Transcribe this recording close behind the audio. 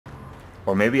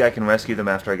Or maybe I can rescue them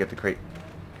after I get the crate.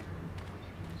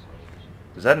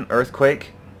 Is that an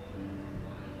earthquake?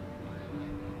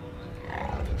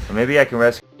 Or maybe I can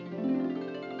rescue...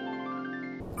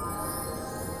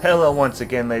 Hello once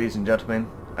again, ladies and gentlemen.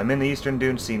 I'm in the Eastern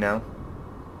Dune Sea now.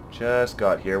 Just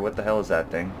got here. What the hell is that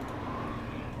thing?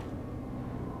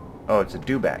 Oh, it's a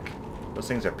dewback. Those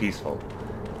things are peaceful.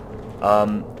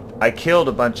 I killed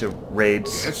a bunch of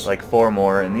raids, Yes? like 4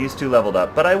 more, and these 2 leveled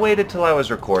up. But I waited till I was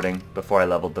recording before I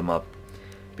leveled them up.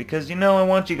 Because, you know, I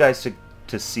want you guys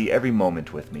to see every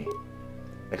moment with me.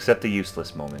 Except the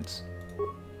useless moments.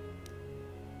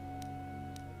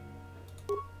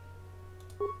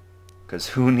 Because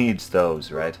who needs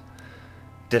those, right?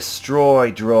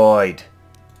 Destroy droid!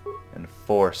 And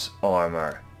force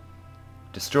armor.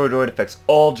 Destroy droid affects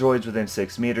all droids within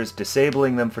 6 meters,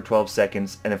 disabling them for 12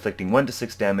 seconds and inflicting 1 to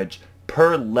 6 damage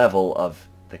per level of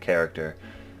the character.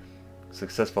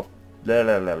 Successful... La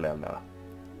la la la la.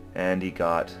 And he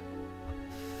got...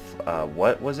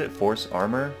 what was it? Force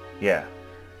armor? Yeah.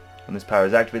 When this power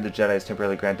is activated, the Jedi is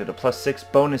temporarily granted a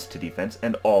 +6 bonus to defense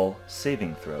and all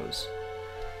saving throws.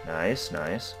 Nice,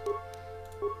 nice.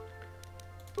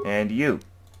 And you.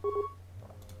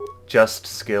 Just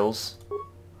skills.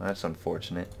 That's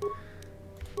unfortunate.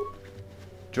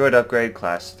 Droid upgrade,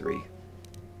 class 3.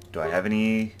 Do I have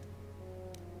any?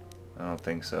 I don't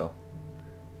think so.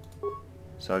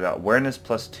 So I got awareness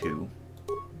 +2.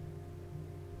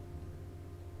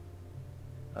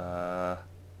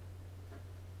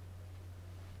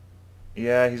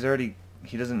 Yeah, he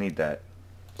doesn't need that.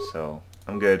 So,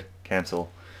 I'm good.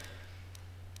 Cancel.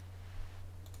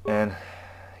 And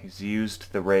he's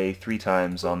used the ray 3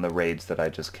 times on the raids that I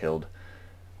just killed.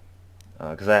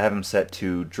 Because I have him set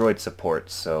to droid support,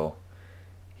 so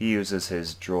he uses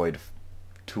his droid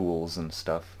tools and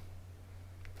stuff.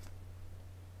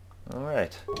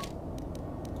 Alright.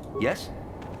 Yes?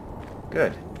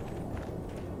 Good.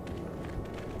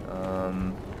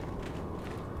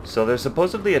 So there's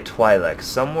supposedly a Twi'lek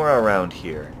somewhere around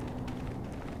here.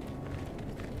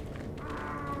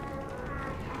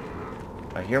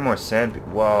 I hear more sand...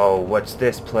 Whoa, what's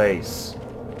this place?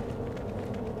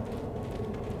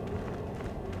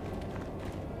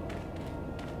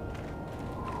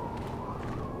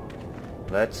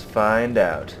 Let's find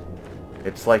out.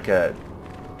 It's like a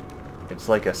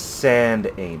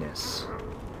sand anus.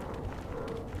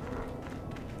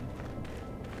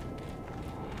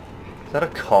 Is that a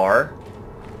car?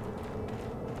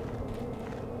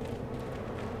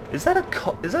 Is that a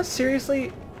car? Is that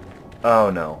seriously? Oh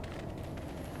no.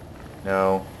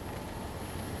 No.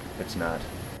 It's not.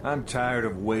 I'm tired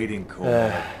of waiting,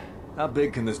 Cole. How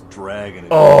big can this dragon?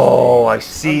 Oh, I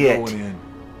see I'm it. going in.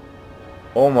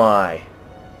 Oh my.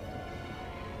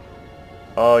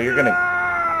 Oh, you're gonna...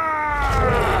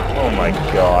 Oh my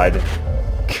god.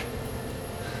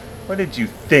 What did you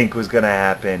think was gonna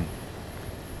happen?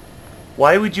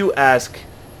 Why would you ask,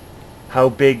 how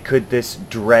big could this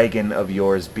dragon of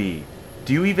yours be?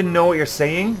 Do you even know what you're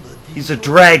saying? He's a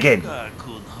dragon! I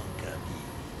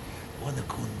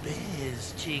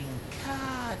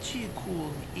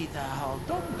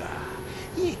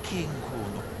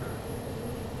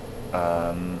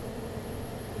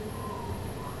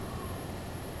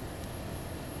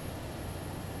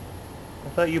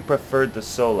thought you preferred the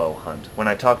solo hunt. When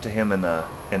I talked to him in the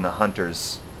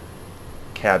hunter's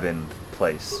cabin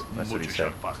place, that's what he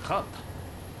said.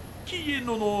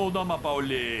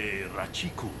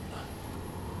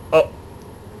 Oh!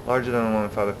 Larger than the one my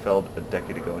father felled a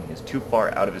decade ago, and he is too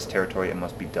far out of his territory and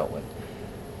must be dealt with.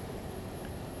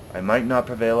 I might not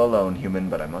prevail alone, human,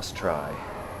 but I must try.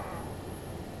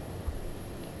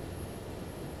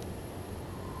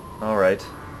 Alright.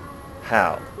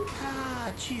 How?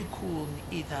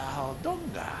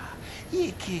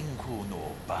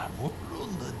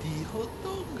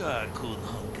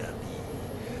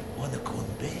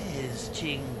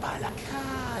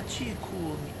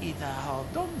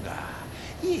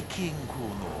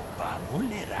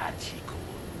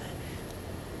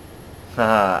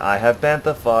 Haha, I have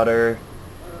bantha fodder.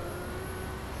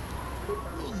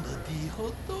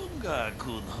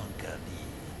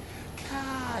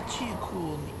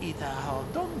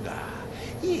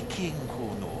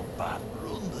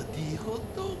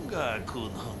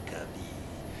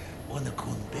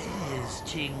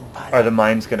 Are the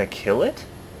mines gonna kill it?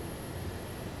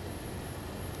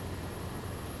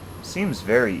 Seems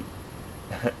very...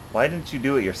 Why didn't you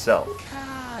do it yourself?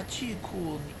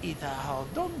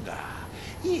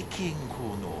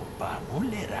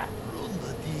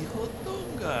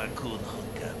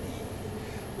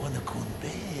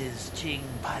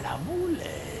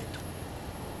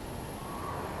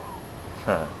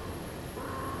 Huh.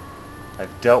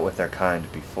 I've dealt with their kind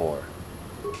before.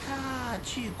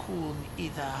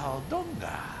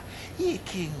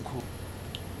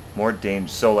 More danger,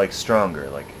 so like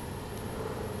stronger, like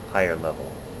higher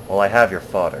level. Well, I have your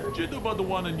fodder. Didn't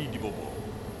want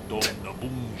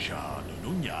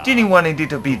it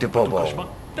to be the bobo.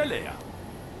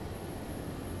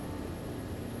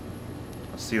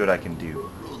 I'll see what I can do.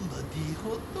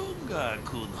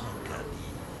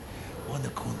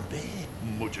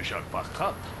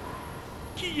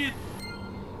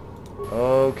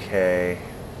 Okay,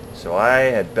 so I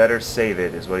had better save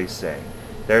it, is what he's saying.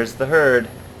 There's the herd.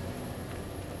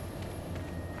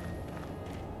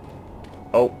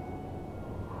 Oh.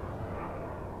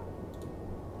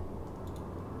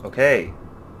 Okay.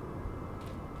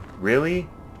 Really?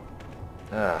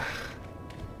 Ah.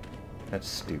 That's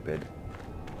stupid.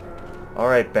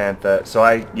 Alright, Bantha. So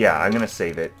yeah, I'm gonna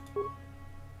save it.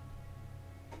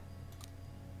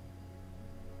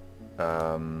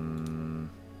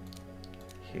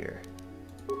 Here.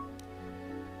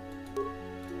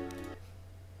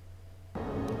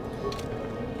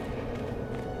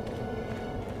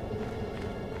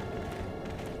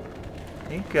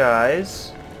 Hey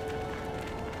guys.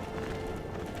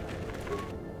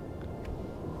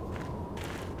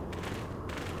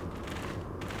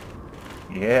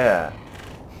 Yeah.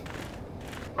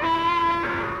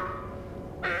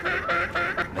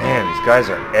 Man, these guys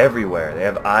are everywhere. They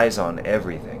have eyes on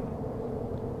everything.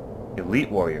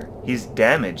 Elite warrior. He's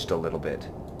damaged a little bit.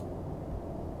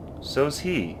 So's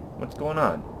he. What's going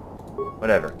on?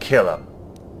 Whatever. Kill him.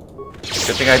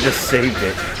 Good thing I just saved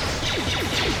it.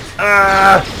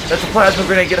 Ah! That's a plasma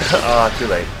grenade. Get out. Ah, too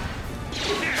late.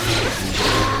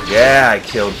 Yeah, I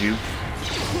killed you.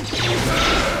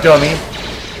 Dummy.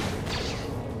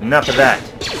 Enough of that.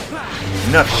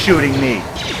 Enough shooting me.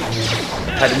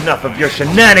 Had enough of your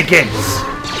shenanigans.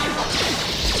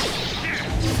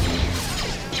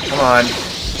 Come on.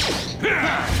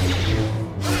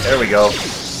 There we go.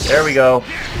 There we go.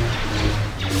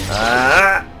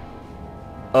 Ah!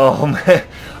 Oh man.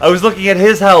 I was looking at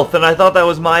his health and I thought that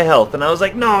was my health. And I was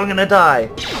like, no, I'm gonna die.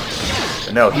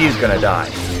 But no, he's gonna die.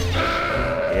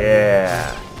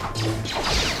 Yeah.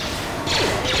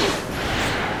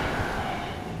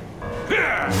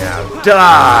 Now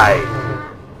die!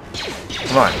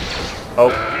 Come on.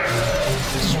 Oh.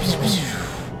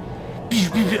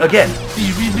 Again.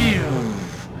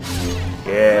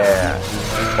 Yeah.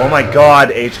 Oh my god,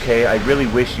 HK, I really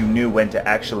wish you knew when to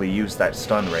actually use that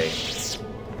stun ray.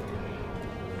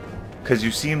 Because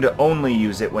you seem to only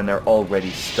use it when they're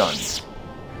already stunned.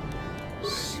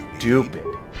 Stupid.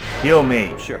 Heal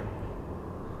me. Sure.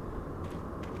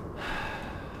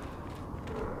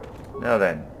 Now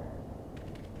then.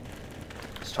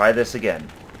 Let's try this again.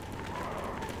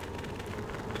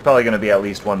 It's probably going to be at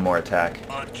least one more attack.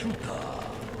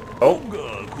 Oh.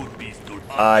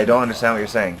 I don't understand what you're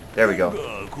saying. There we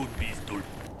go.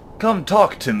 Come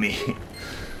talk to me.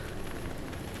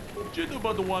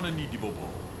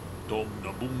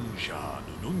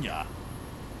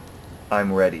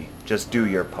 I'm ready. Just do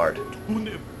your part.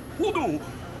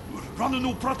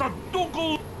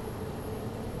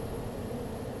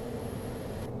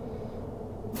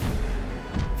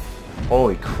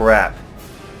 Holy crap.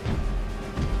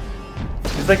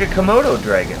 He's like a Komodo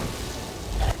dragon.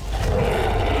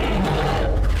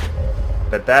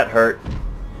 Bet that hurt.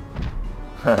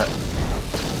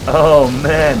 Oh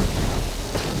man.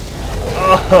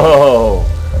 Oh.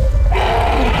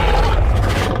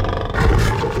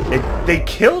 They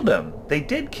killed him. They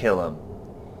did kill him.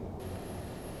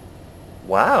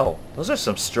 Wow. Those are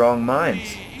some strong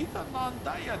minds.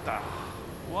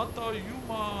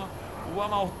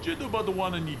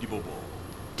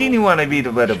 Dini wanna be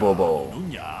the better bobo.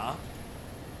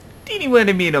 Dini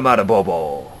wanna be the better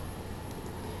bobo.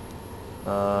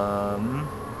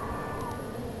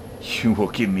 You will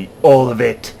give me all of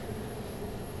it.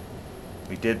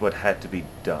 We did what had to be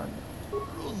done.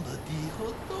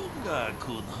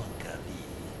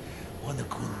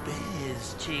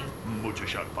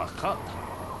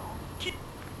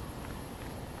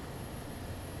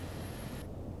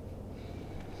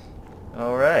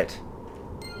 Alright.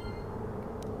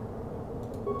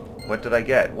 What did I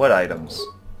get? What items?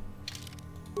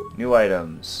 New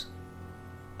items.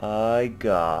 I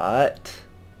got...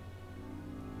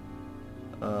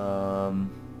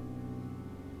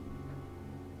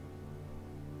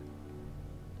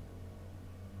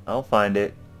 I'll find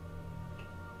it.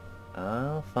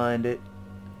 I'll find it.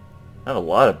 I have a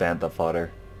lot of Bantha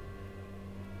fodder.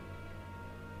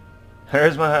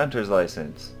 Here's my hunter's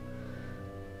license.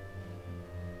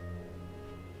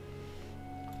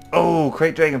 Oh,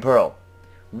 Crate Dragon Pearl.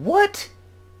 What?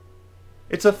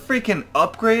 It's a freaking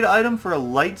upgrade item for a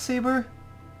lightsaber?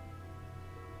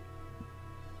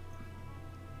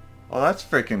 Oh, that's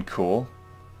freaking cool.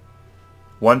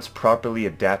 Once properly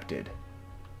adapted.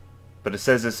 But it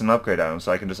says it's an upgrade item,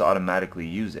 so I can just automatically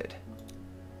use it.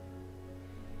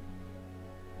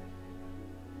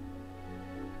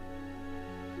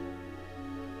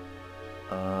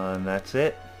 And that's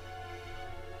it.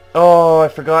 Oh, I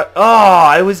forgot. Oh,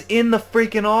 I was in the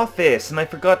freaking office, and I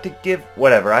forgot to give...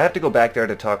 Whatever, I have to go back there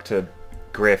to talk to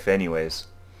Griff anyways.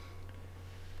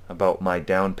 About my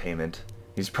down payment.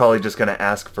 He's probably just going to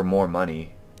ask for more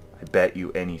money. I bet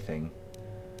you anything.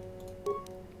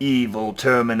 Evil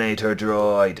Terminator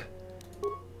droid.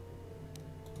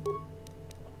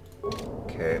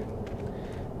 Okay.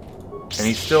 And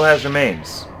he still has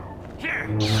remains.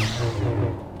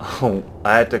 Oh,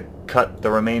 I had to cut the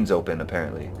remains open,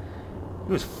 apparently.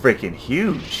 He was freaking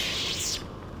huge.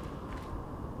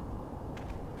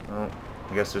 Oh,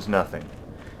 I guess there's nothing.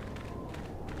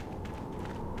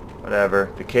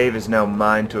 Whatever. The cave is now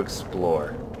mine to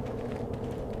explore.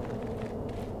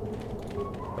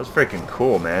 That was freaking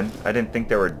cool, man. I didn't think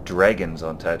there were dragons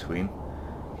on Tatooine.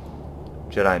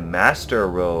 Jedi Master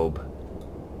Robe.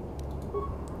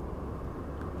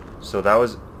 So that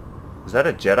was... Is that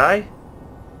a Jedi?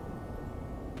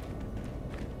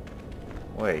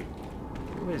 Wait.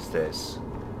 Who is this?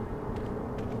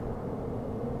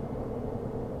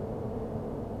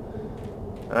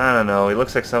 I don't know. He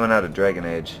looks like someone out of Dragon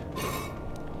Age.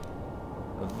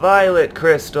 A violet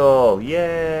crystal!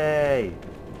 Yay!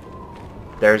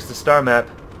 There's the star map.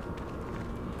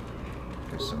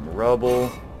 There's some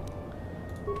rubble.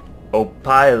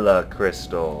 Opila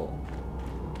crystal.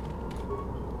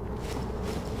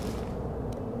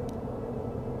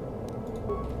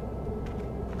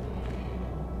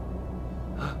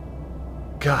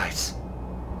 Guys!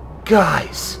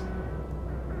 Guys!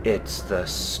 It's the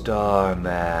star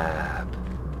map.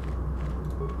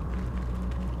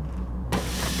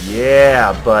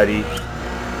 Yeah, buddy.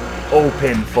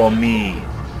 Open for me.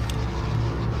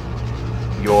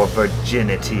 Your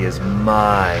virginity is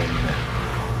mine.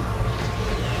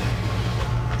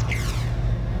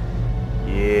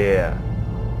 Yeah.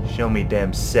 Show me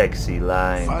them sexy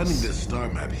lines. Finding this star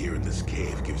map here in this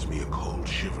cave gives me a cold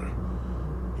shiver.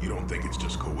 You don't think it's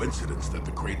just coincidence that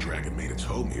the Great Dragon made its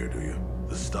home here, do you?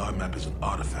 The star map is an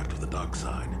artifact of the dark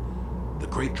side. The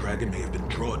Great Dragon may have been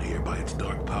drawn here by its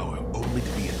dark power, only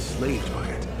to be enslaved by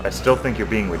it. I still think you're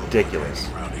being ridiculous.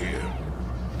 Around here.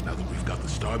 Now that we've got the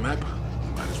star map, we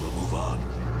might as well move on.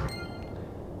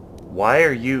 Why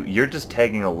are you... You're just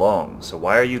tagging along, so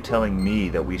why are you telling me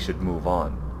that we should move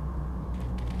on?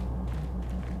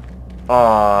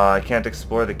 Aw, I can't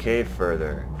explore the cave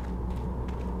further.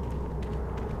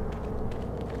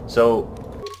 So,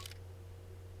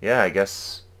 yeah, I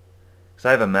guess... Because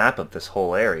I have a map of this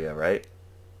whole area, right?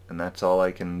 And that's all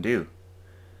I can do.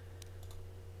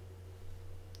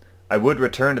 I would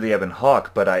return to the Ebon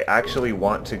Hawk, but I actually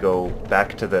want to go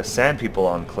back to the Sand People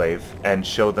Enclave and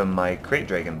show them my Krayt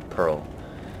Dragon Pearl.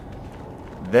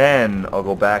 Then I'll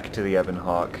go back to the Ebon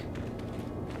Hawk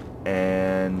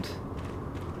and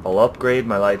I'll upgrade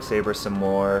my lightsaber some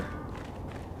more.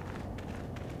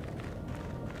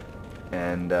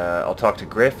 And I'll talk to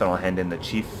Griff and I'll hand in the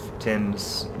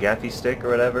Chieftain's Gaffy Stick or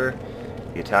whatever.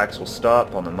 The attacks will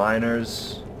stop on the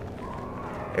miners.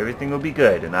 Everything will be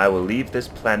good, and I will leave this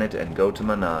planet and go to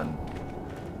Manan.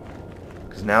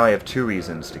 Because now I have 2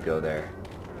 reasons to go there.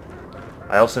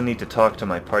 I also need to talk to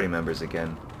my party members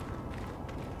again.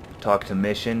 Talk to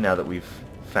Mission now that we've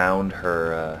found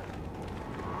her,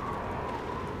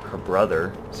 her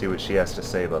brother. See what she has to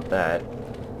say about that.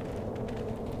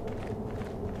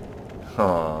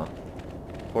 Aw,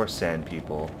 poor Sand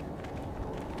People.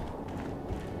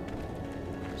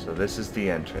 So this is the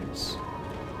entrance.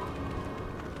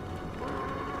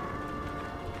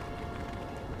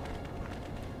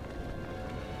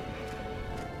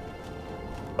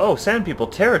 Oh, Sand People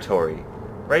territory!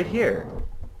 Right here.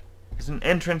 There's an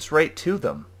entrance right to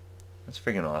them. That's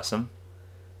freaking awesome.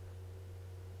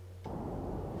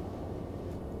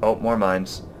 Oh, more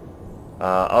mines.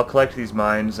 I'll collect these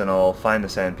mines and I'll find the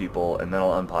Sand People and then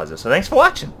I'll unpause it. So thanks for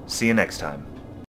watching. See you next time.